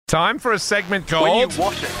Time for a segment called... When you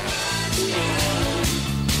wash it.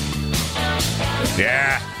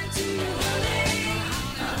 Yeah.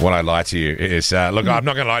 What I lie to you is, look, I'm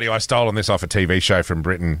not going to lie to you. I've stolen this off a TV show from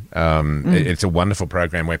Britain. It's a wonderful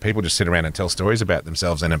program where people just sit around and tell stories about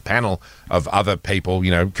themselves, and a panel of other people,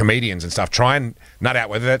 comedians and stuff, try and nut out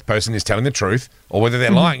whether that person is telling the truth or whether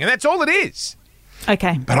they're lying. And that's all it is.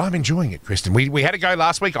 Okay. But I'm enjoying it, Kristen. We had a go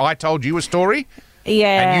last week. I told you a story.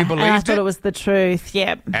 Yeah. And you believed I thought it? it was the truth.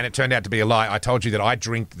 Yep. And it turned out to be a lie. I told you that I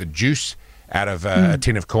drink the juice out of a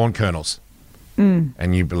tin of corn kernels.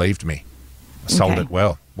 And you believed me. I sold it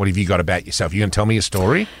well. What have you got about yourself? You going to tell me a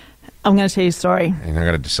story? I'm going to tell you a story. And I've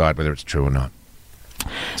got to decide whether it's true or not.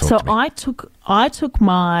 So I took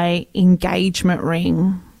my engagement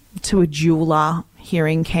ring to a jeweler here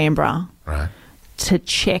in Canberra to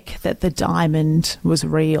check that the diamond was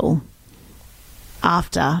real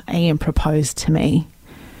after Ian proposed to me,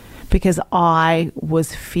 because I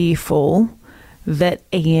was fearful that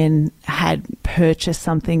Ian had purchased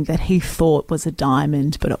something that he thought was a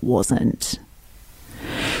diamond, but it wasn't.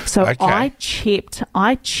 So I chipped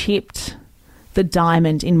the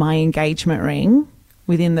diamond in my engagement ring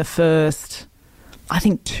within the first, I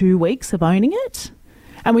think, 2 weeks of owning it.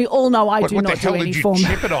 And we all know I do not do any form. What the hell did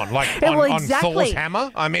you chip it on? Like on Thor's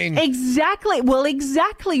hammer? I mean... Exactly. Well,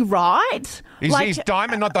 exactly right. Is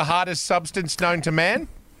diamond not the hardest substance known to man?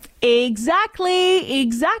 Exactly.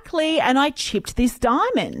 And I chipped this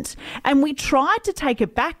diamond. And we tried to take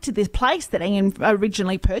it back to this place that Ian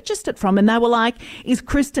originally purchased it from. And they were like, is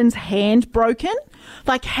Kristen's hand broken?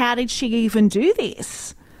 Like, how did she even do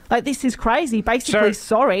this? Like, this is crazy. Basically,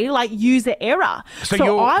 user error.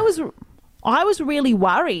 So I was really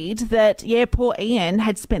worried that, poor Ian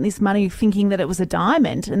had spent this money thinking that it was a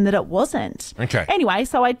diamond and that it wasn't. Okay. Anyway,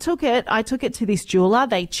 so I took it to this jeweler.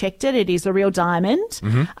 They checked it. It is a real diamond.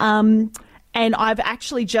 And I've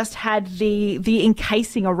actually just had the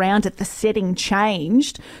encasing around it, the setting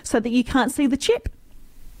changed so that you can't see the chip.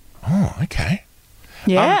 Oh, okay.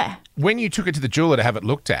 Yeah. When you took it to the jeweler to have it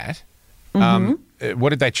looked at, what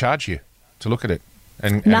did they charge you to look at it?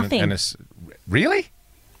 Nothing. Really?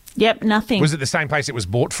 Yep, nothing. Was it the same place it was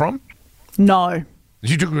bought from? No.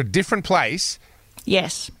 You took it to a different place?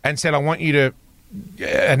 Yes. And said, I want you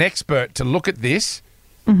an expert to look at this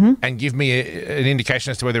and give me an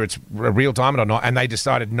indication as to whether it's a real diamond or not, and they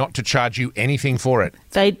decided not to charge you anything for it.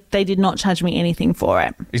 They did not charge me anything for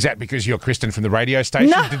it. Is that because you're Kristen from the radio station?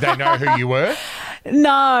 No. Did they know who you were?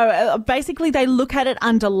 No. Basically, they look at it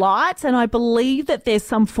under lights, and I believe that there's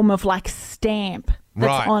some form of stamp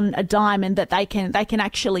that's on a diamond that they can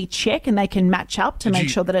actually check and they can match up to make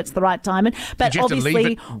sure that it's the right diamond. But did you have obviously, to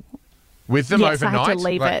leave it with them overnight? I had to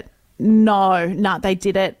leave it. No, they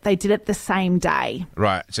did it. They did it the same day.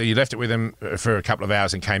 Right. So you left it with them for a couple of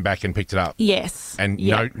hours and came back and picked it up. Yes. And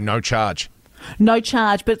no charge. No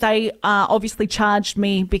charge, but they obviously charged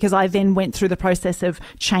me because I then went through the process of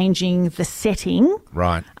changing the setting.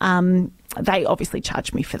 Right. They obviously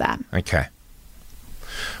charged me for that. Okay.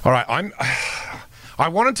 All right. I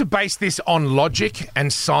wanted to base this on logic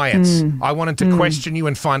and science. I wanted to question you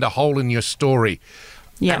and find a hole in your story.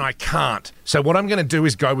 Yeah. And I can't. So what I'm going to do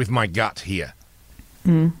is go with my gut here.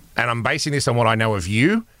 And I'm basing this on what I know of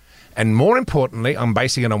you. And more importantly, I'm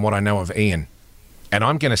basing it on what I know of Ian. And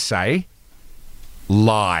I'm going to say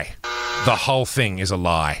lie. The whole thing is a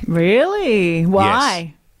lie. Really?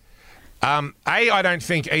 Why? Yes. I don't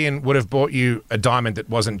think Ian would have bought you a diamond that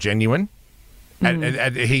wasn't genuine.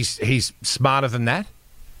 And he's smarter than that.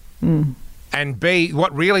 And B,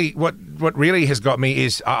 what really has got me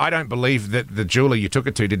is I don't believe that the jeweler you took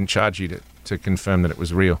it to didn't charge you to confirm that it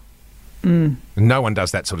was real. No one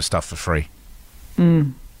does that sort of stuff for free.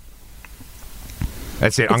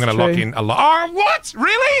 That's it. I'm going to lock in a lie. Oh, what?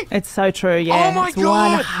 Really? It's so true, yeah. Oh, my it's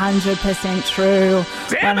God. 100% true.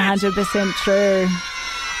 Damn it. 100% true.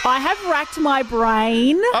 I have racked my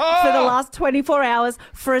brain for the last 24 hours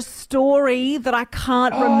for a story that I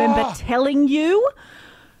can't remember telling you.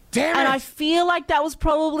 Damn and it. I feel like that was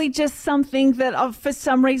probably just something that for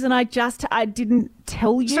some reason I didn't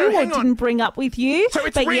tell you or didn't bring up with you. So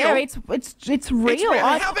it's but real? Yeah, it's real. It's real.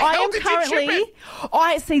 How the hell did you chip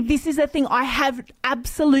it? See, this is the thing. I have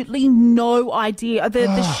absolutely no idea.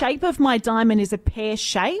 The shape of my diamond is a pear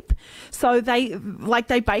shape. So they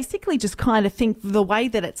basically just kind of think the way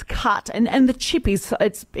that it's cut and the chip is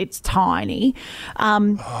it's tiny.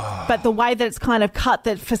 But the way that it's kind of cut,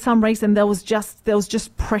 that for some reason there was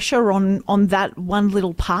just pressure on that one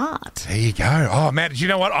little part. There you go. Oh, Matt, you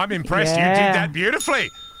know what? I'm impressed. Yeah. You did that beautifully.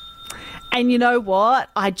 And you know what?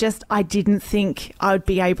 I didn't think I would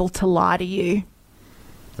be able to lie to you.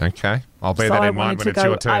 Okay. I'll bear So that I in mind wanted when to it's go-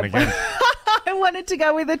 your turn again. I wanted to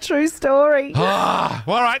go with a true story. All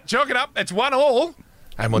right, chalk it up. It's 1-1.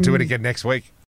 And we'll do it again next week.